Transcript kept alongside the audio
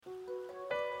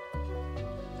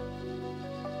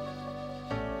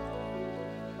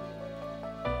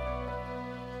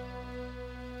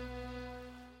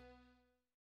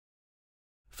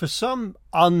For some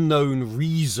unknown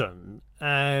reason,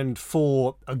 and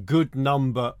for a good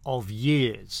number of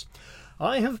years,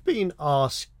 I have been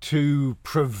asked to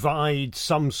provide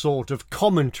some sort of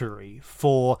commentary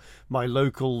for my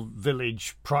local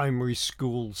village primary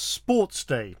school sports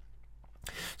day.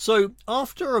 So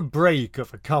after a break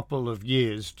of a couple of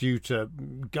years due to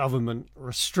government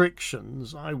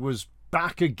restrictions, I was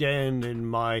back again in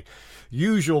my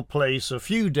usual place a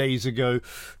few days ago,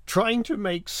 trying to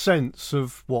make sense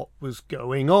of what was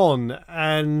going on,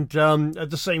 and at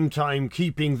the same time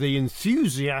keeping the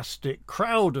enthusiastic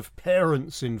crowd of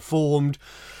parents informed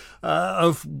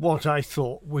of what I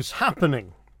thought was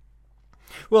happening.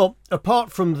 Well,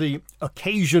 apart from the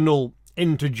occasional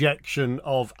interjection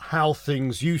of how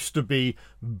things used to be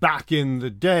back in the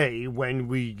day when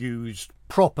we used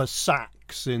proper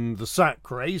sacks in the sack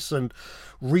race and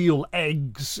real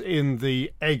eggs in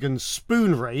the egg and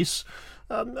spoon race,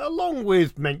 along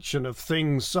with mention of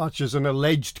things such as an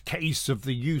alleged case of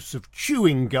the use of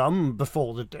chewing gum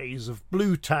before the days of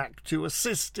blue tack to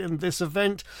assist in this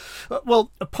event.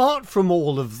 Well, apart from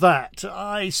all of that,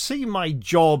 I see my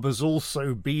job as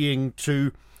also being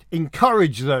to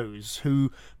encourage those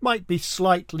who might be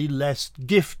slightly less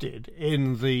gifted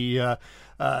in the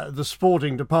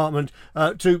sporting department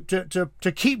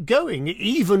to keep going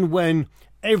even when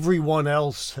everyone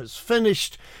else has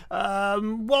finished,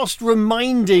 whilst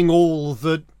reminding all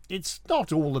that it's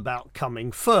not all about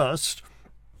coming first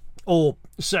or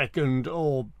second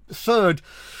or third,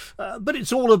 but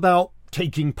it's all about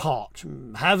taking part,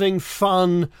 having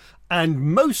fun, and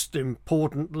most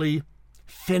importantly,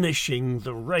 finishing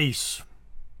the race.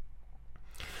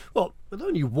 Well, with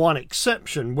only one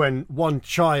exception, when one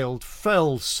child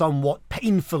fell somewhat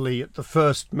painfully at the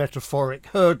first metaphoric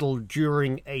hurdle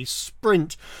during a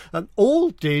sprint, and all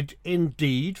did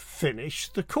indeed finish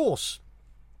the course.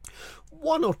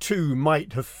 One or two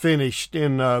might have finished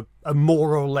in a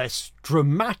more or less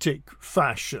dramatic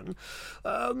fashion,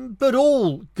 but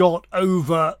all got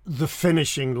over the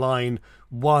finishing line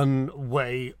one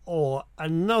way or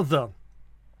another.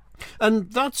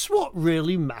 And that's what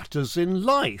really matters in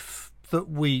life, that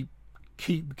we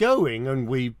keep going and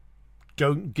we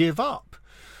don't give up.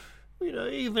 You know,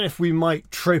 even if we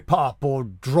might trip up or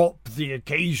drop the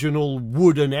occasional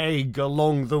wooden egg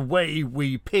along the way,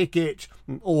 we pick it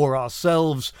or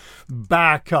ourselves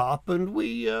back up and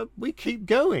we keep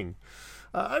going.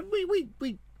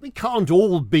 We can't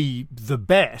all be the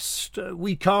best.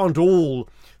 We can't all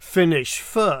finish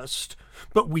first,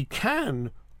 but we can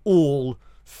all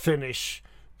finish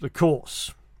the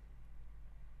course.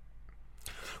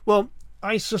 Well,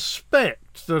 I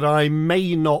suspect that I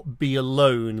may not be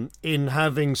alone in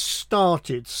having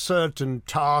started certain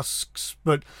tasks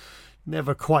but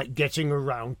never quite getting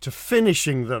around to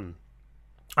finishing them.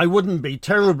 I wouldn't be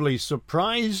terribly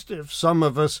surprised if some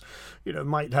of us,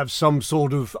 might have some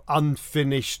sort of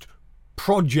unfinished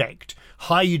project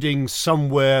hiding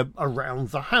somewhere around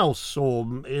the house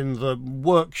or in the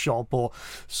workshop or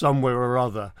somewhere or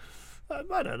other.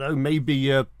 I don't know, maybe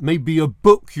a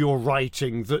book you're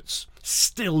writing that's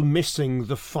still missing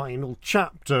the final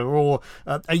chapter, or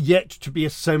a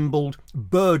yet-to-be-assembled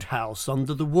birdhouse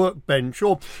under the workbench,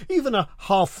 or even a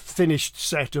half-finished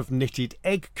set of knitted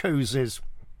egg cozies.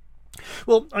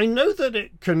 Well, I know that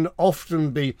it can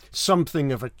often be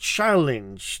something of a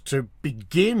challenge to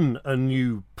begin a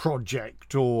new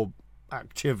project or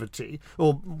activity,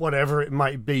 or whatever it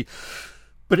might be,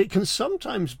 but it can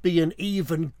sometimes be an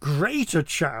even greater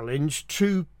challenge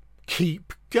to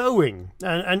keep going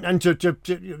and to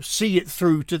see it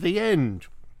through to the end.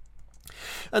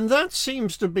 And that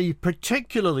seems to be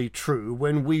particularly true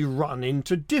when we run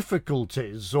into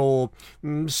difficulties or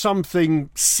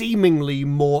something seemingly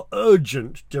more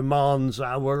urgent demands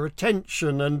our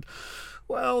attention, and,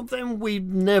 well, then we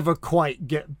never quite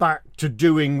get back to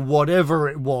doing whatever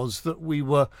it was that we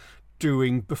were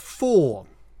doing before.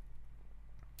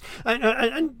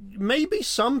 And maybe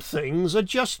some things are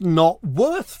just not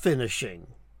worth finishing,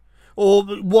 or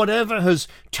whatever has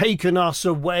taken us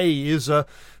away is a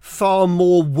far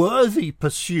more worthy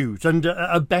pursuit and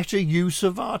a better use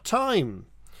of our time.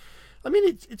 I mean,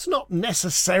 it's not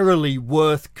necessarily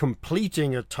worth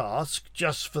completing a task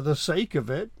just for the sake of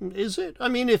it, is it? I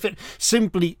mean, if it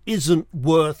simply isn't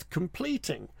worth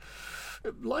completing,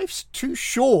 life's too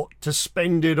short to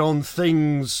spend it on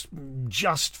things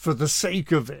just for the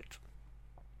sake of it.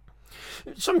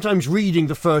 Sometimes reading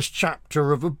the first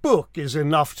chapter of a book is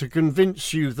enough to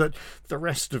convince you that the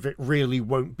rest of it really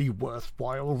won't be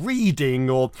worthwhile reading,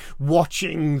 or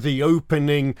watching the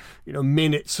opening,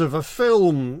 minutes of a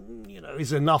film,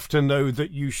 is enough to know that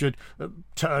you should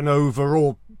turn over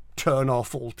or turn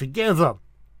off altogether.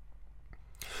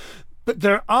 But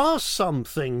there are some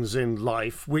things in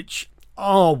life which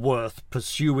are worth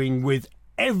pursuing with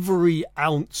every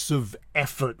ounce of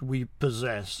effort we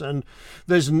possess, and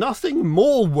there's nothing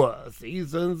more worthy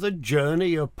than the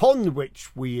journey upon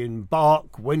which we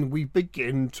embark when we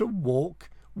begin to walk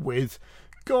with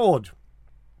God.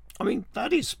 I mean,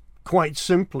 that is quite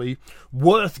simply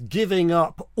worth giving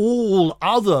up all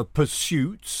other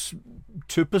pursuits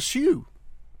to pursue.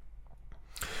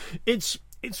 It's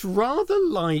rather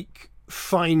like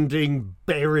finding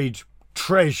buried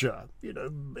treasure,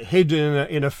 hidden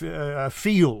in a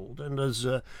field, and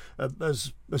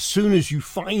as soon as you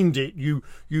find it, you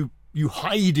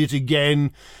hide it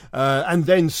again, and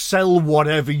then sell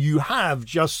whatever you have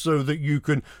just so that you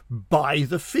can buy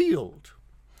the field.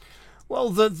 Well,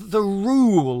 the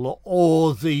rule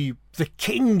or the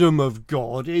kingdom of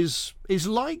God is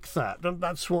like that, and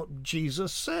that's what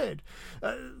Jesus said.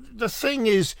 The thing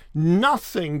is,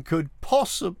 nothing could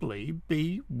possibly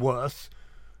be worth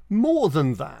more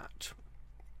than that.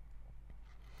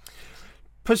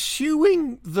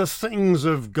 Pursuing the things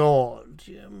of God,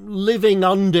 living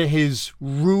under his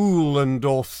rule and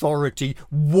authority,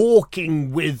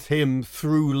 walking with him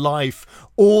through life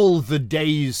all the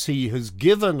days he has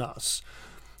given us,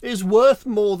 is worth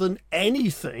more than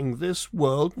anything this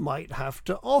world might have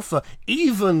to offer,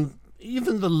 even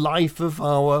the life of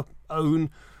our own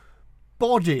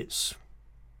bodies.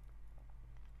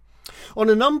 On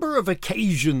a number of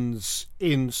occasions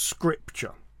in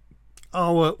Scripture,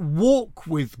 our walk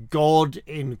with God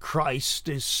in Christ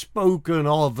is spoken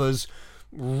of as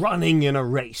running in a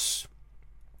race.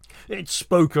 It's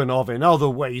spoken of in other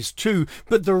ways too,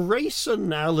 but the race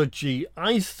analogy,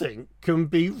 I think, can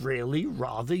be really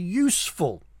rather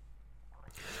useful.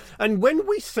 And when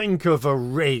we think of a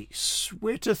race,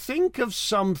 we're to think of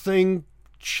something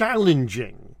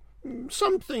challenging,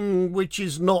 something which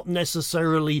is not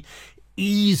necessarily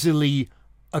easily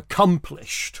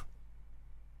accomplished.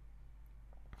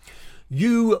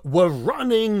 You were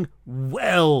running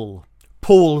well,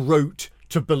 Paul wrote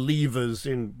to believers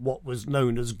in what was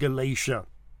known as Galatia.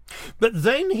 But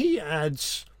then he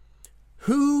adds,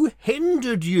 who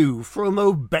hindered you from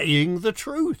obeying the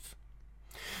truth?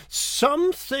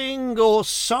 Something or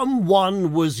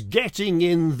someone was getting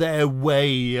in their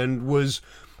way and was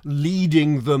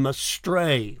leading them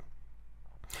astray.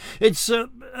 It's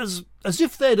as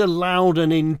if they'd allowed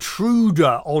an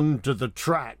intruder onto the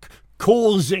track,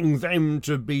 causing them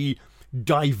to be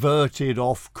diverted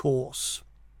off course.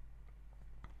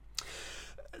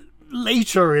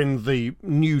 Later in the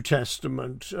New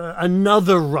Testament,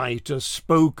 another writer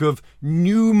spoke of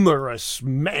numerous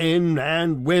men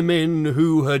and women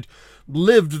who had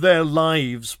lived their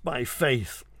lives by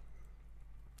faith.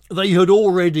 They had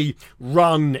already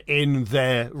run in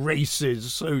their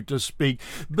races, so to speak,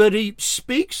 but he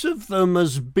speaks of them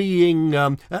as being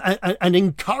an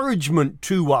encouragement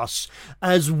to us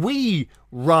as we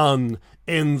run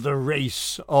in the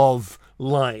race of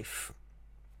life.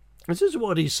 This is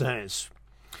what he says.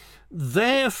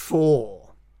 Therefore,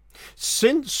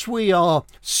 since we are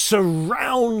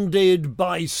surrounded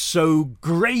by so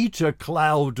great a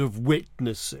cloud of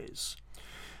witnesses,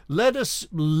 let us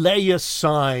lay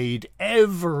aside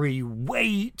every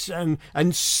weight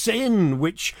and sin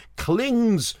which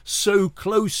clings so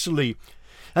closely,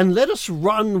 and let us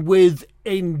run with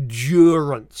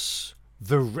endurance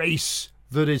the race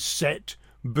that is set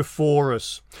before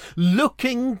us,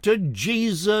 looking to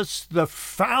Jesus, the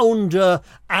founder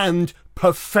and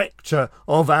perfecter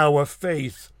of our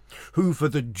faith, who for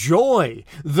the joy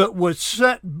that was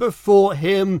set before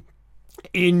him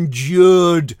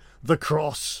endured the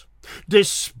cross,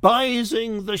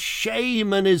 despising the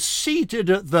shame, and is seated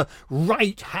at the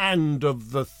right hand of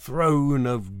the throne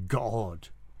of God.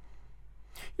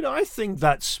 I think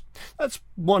that's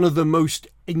one of the most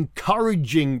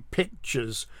encouraging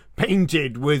pictures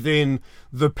painted within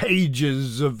the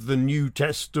pages of the New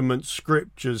Testament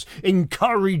scriptures,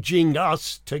 encouraging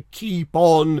us to keep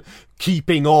on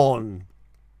keeping on.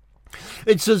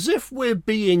 It's as if we're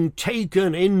being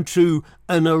taken into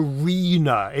an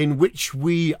arena in which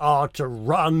we are to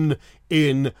run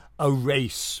in a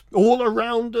race. All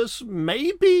around us,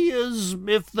 maybe as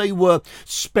if they were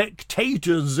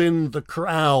spectators in the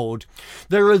crowd,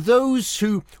 there are those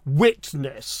who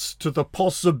witness to the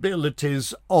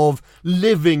possibilities of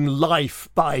living life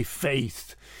by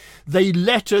faith. They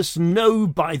let us know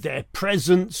by their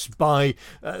presence, by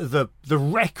the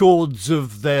records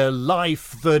of their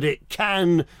life, that it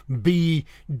can be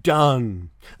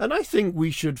done. And I think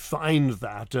we should find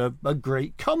that a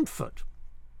great comfort.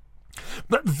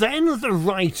 But then the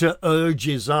writer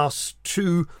urges us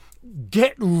to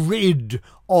get rid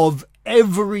of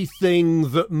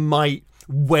everything that might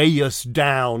weigh us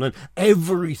down and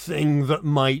everything that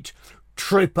might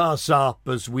trip us up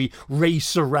as we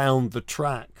race around the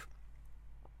track.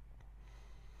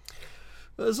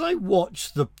 As I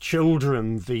watched the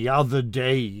children the other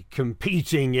day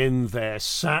competing in their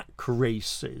sack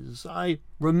races, I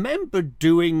remember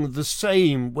doing the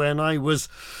same when I was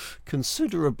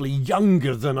considerably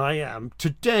younger than I am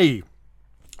today.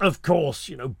 Of course,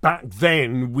 back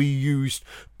then we used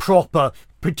proper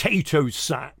potato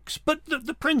sacks, but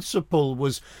the principle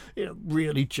was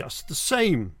really just the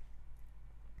same.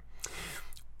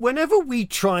 Whenever we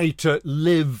try to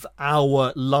live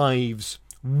our lives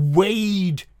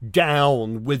weighed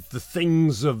down with the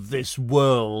things of this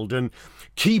world and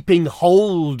keeping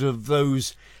hold of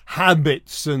those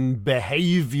habits and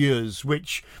behaviors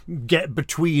which get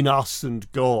between us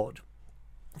and God,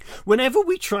 whenever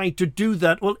we try to do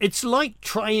that, well, it's like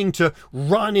trying to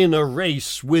run in a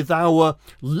race with our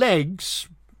legs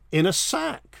in a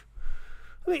sack.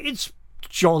 I mean, it's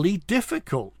jolly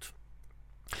difficult.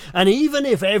 And even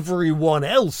if everyone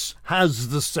else has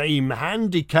the same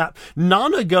handicap,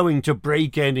 none are going to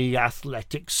break any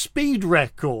athletic speed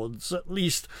records, at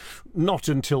least not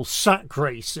until sack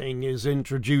racing is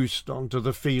introduced onto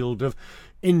the field of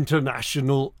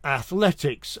international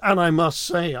athletics. And I must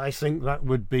say, I think that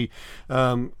would be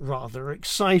rather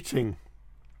exciting.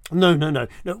 No.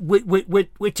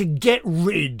 We're to get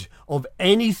rid of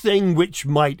anything which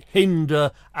might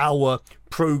hinder our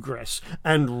progress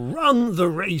and run the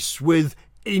race with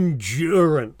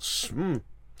endurance.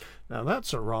 Now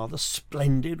that's a rather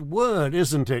splendid word,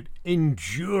 isn't it?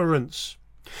 Endurance.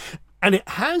 And it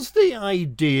has the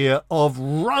idea of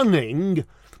running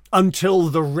until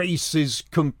the race is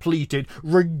completed,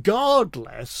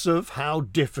 regardless of how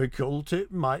difficult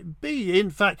it might be. In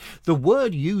fact, the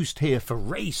word used here for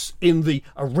race in the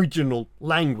original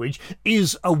language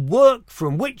is a work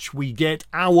from which we get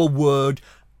our word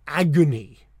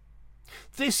agony.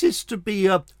 This is to be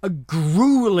a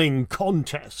grueling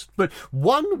contest, but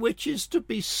one which is to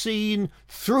be seen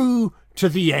through to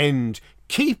the end,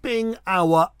 keeping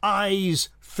our eyes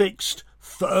fixed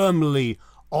firmly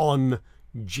on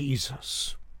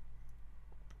Jesus.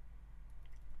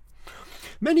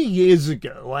 Many years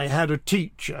ago, I had a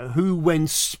teacher who, when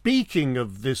speaking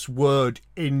of this word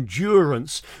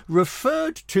endurance,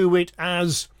 referred to it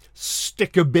as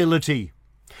stickability,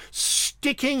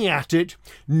 sticking at it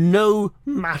no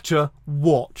matter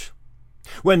what.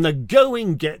 When the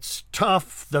going gets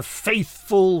tough, the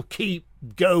faithful keep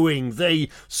going. They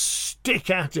stick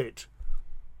at it.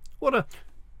 What a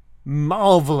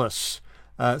marvellous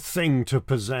thing to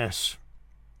possess.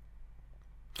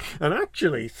 And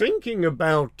actually, thinking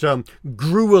about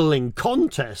grueling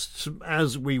contests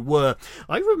as we were,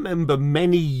 I remember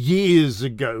many years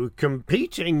ago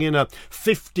competing in a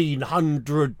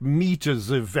 1,500 metres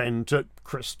event at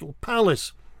Crystal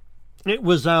Palace. It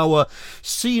was our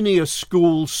senior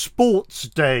school sports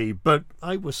day, but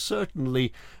I was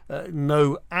certainly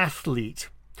no athlete.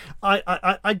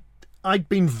 I'd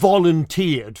been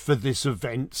volunteered for this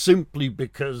event simply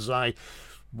because I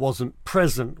wasn't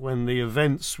present when the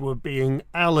events were being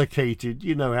allocated.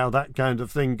 You know how that kind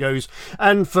of thing goes.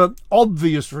 And for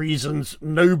obvious reasons,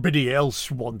 nobody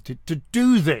else wanted to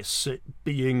do this, it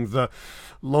being the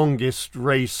longest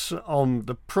race on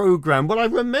the programme. Well, I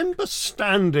remember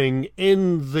standing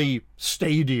in the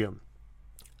stadium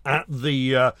at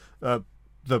the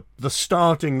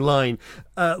starting line,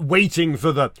 waiting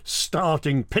for the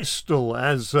starting pistol,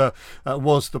 as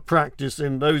was the practice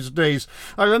in those days.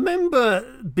 I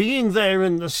remember being there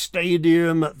in the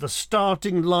stadium at the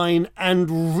starting line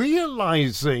and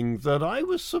realising that I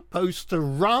was supposed to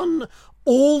run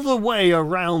all the way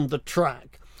around the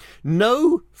track,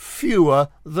 no fewer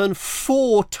than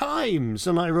 4 times.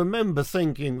 And I remember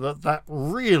thinking that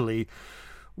really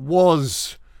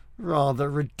was rather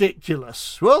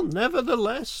ridiculous. Well,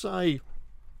 nevertheless, I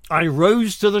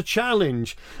rose to the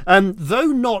challenge, and though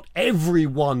not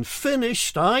everyone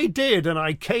finished, I did, and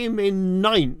I came in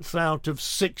 9th out of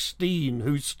 16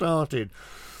 who started.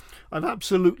 I've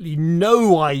absolutely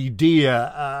no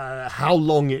idea how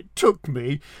long it took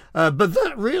me, but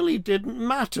that really didn't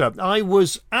matter. I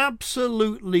was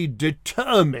absolutely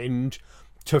determined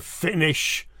to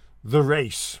finish the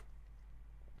race.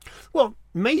 Well,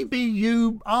 maybe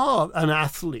you are an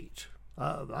athlete.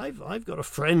 I've got a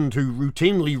friend who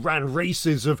routinely ran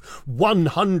races of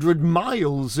 100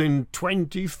 miles in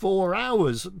 24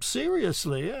 hours.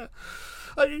 Seriously, yeah.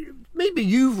 Maybe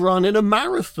you've run in a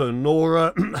marathon or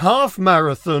a half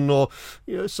marathon, or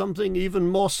something even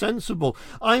more sensible.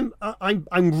 I'm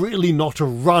really not a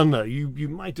runner. You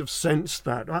might have sensed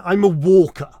that. I'm a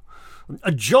walker.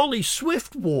 a jolly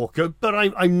swift walker, but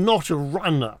I'm not a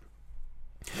runner.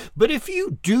 But if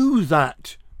you do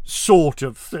that sort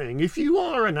of thing, if you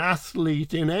are an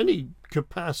athlete in any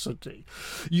capacity,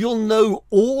 you'll know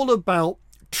all about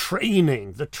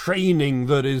training, the training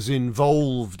that is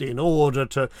involved in order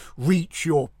to reach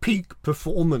your peak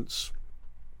performance.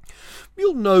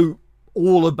 You'll know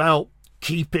all about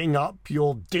keeping up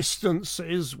your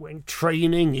distances when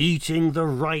training, eating the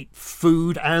right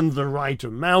food and the right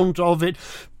amount of it,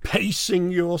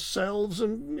 pacing yourselves,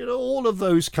 and all of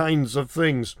those kinds of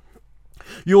things.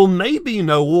 You'll maybe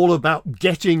know all about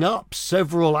getting up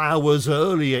several hours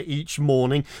earlier each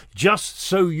morning just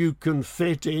so you can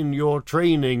fit in your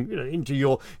training into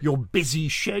your busy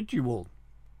schedule.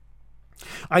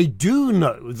 I do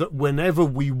know that whenever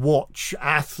we watch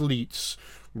athletes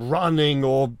running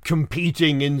or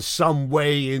competing in some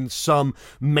way in some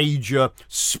major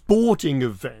sporting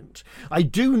event, I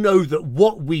do know that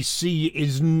what we see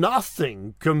is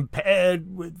nothing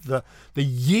compared with the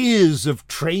years of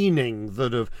training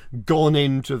that have gone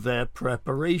into their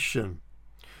preparation.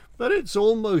 But it's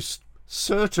almost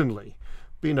certainly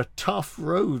been a tough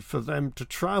road for them to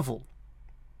travel.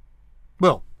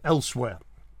 Well, elsewhere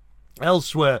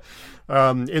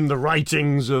in the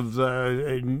writings of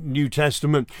the New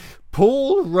Testament,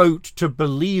 Paul wrote to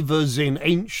believers in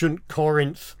ancient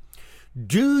Corinth,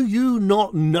 "Do you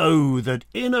not know that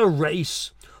in a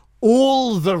race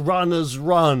all the runners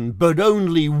run, but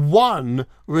only one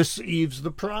receives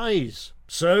the prize?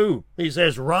 So," he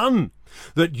says, "run,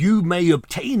 that you may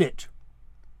obtain it."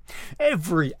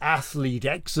 Every athlete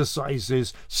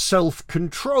exercises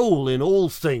self-control in all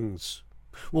things.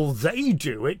 Well, they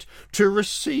do it to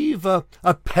receive a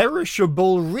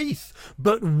perishable wreath,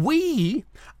 but we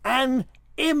an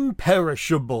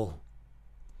imperishable.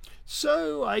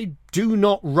 So I do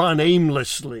not run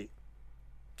aimlessly.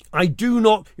 I do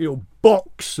not,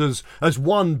 box as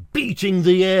one beating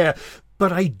the air,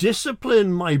 but I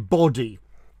discipline my body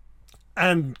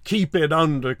and keep it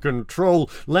under control,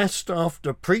 lest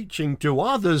after preaching to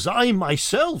others, I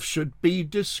myself should be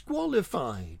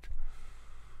disqualified.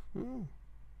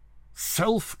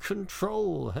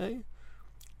 Self-control, hey?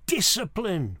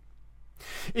 Discipline.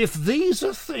 If these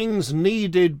are things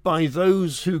needed by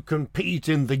those who compete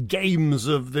in the games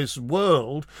of this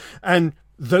world, and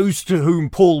those to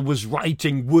whom Paul was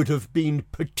writing would have been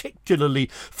particularly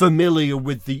familiar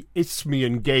with the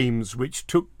Isthmian Games, which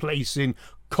took place in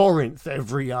Corinth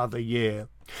every other year.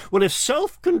 Well, if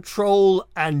self-control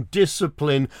and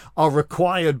discipline are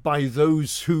required by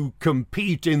those who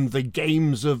compete in the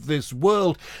games of this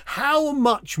world, how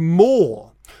much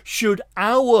more should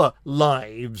our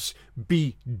lives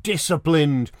be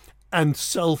disciplined and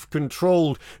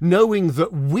self-controlled, knowing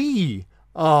that we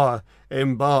are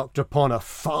embarked upon a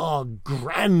far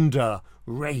grander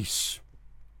race?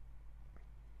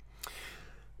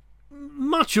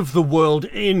 Much of the world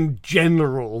in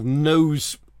general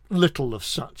knows little of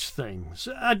such things.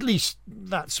 At least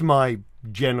that's my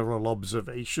general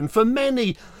observation. For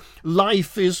many,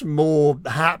 life is more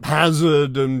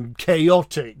haphazard and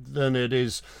chaotic than it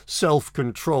is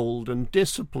self-controlled and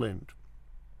disciplined.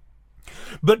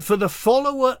 But for the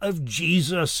follower of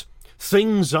Jesus,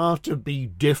 things are to be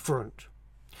different.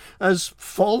 As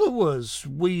followers,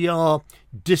 we are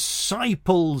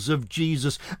disciples of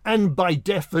Jesus, and by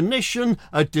definition,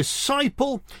 a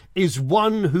disciple is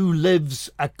one who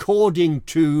lives according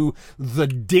to the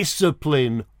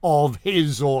discipline of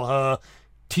his or her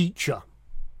teacher.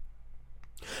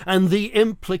 And the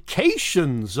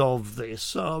implications of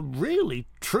this are really,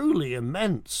 truly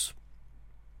immense.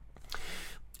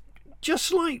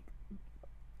 Just like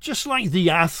the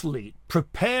athlete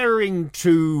preparing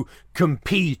to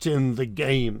compete in the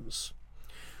games,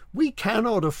 we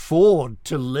cannot afford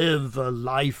to live a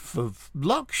life of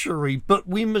luxury, but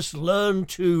we must learn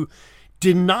to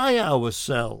deny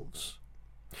ourselves.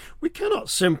 We cannot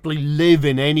simply live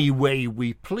in any way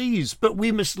we please, but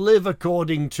we must live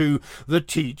according to the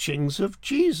teachings of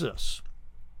Jesus.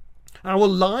 Our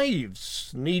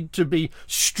lives need to be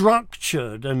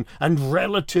structured and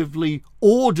relatively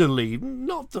orderly.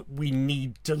 Not that we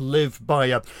need to live by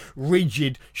a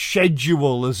rigid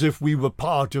schedule as if we were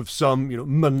part of some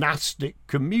monastic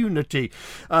community.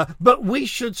 But we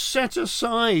should set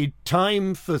aside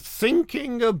time for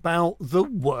thinking about the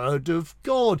Word of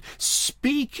God,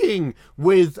 speaking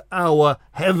with our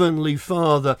Heavenly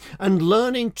Father, and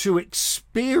learning to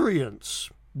experience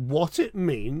what it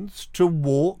means to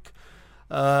walk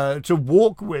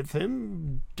with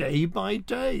him day by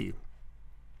day.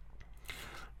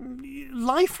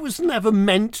 Life was never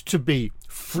meant to be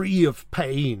free of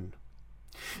pain.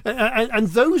 And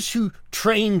those who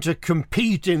train to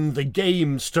compete in the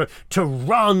games, to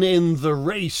run in the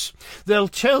race, they'll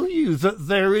tell you that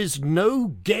there is no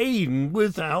gain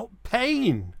without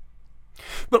pain.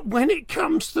 But when it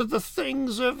comes to the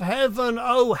things of heaven,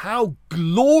 oh, how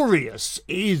glorious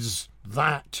is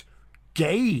that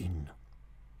gain.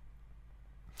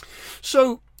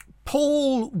 So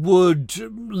Paul would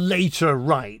later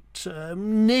write,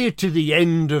 near to the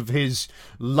end of his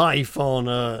life on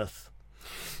earth,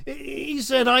 he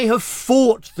said, I have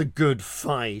fought the good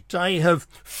fight. I have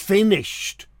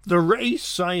finished the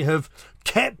race. I have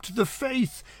kept the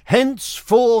faith.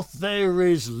 Henceforth there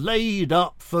is laid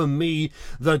up for me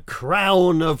the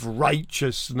crown of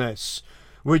righteousness,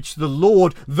 which the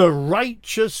Lord, the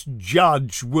righteous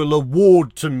judge, will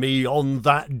award to me on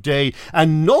that day,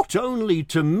 and not only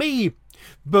to me,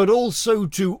 but also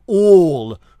to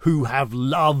all who have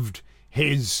loved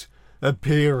his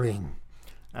appearing.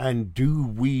 And do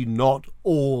we not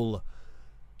all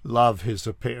love his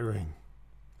appearing?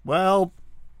 Well,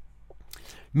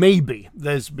 maybe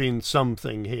there's been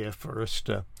something here for us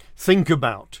to think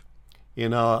about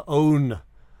in our own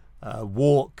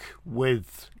walk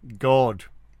with God.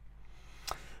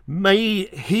 May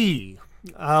he,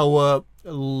 our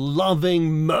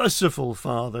loving, merciful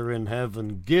Father in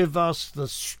heaven, give us the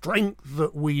strength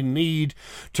that we need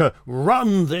to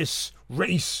run this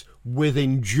race with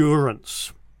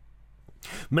endurance.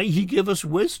 May he give us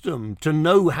wisdom to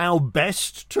know how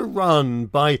best to run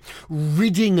by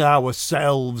ridding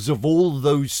ourselves of all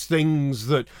those things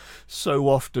that so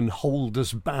often hold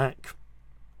us back.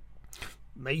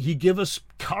 May he give us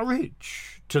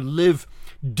courage to live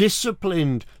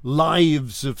disciplined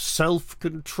lives of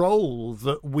self-control,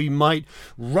 that we might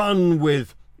run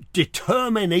with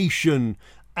determination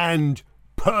and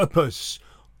purpose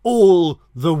all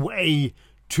the way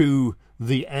to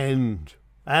the end.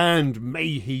 And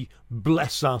may he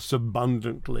bless us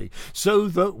abundantly, so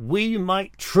that we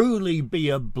might truly be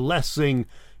a blessing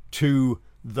to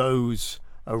those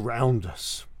around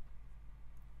us.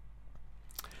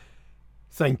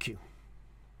 Thank you.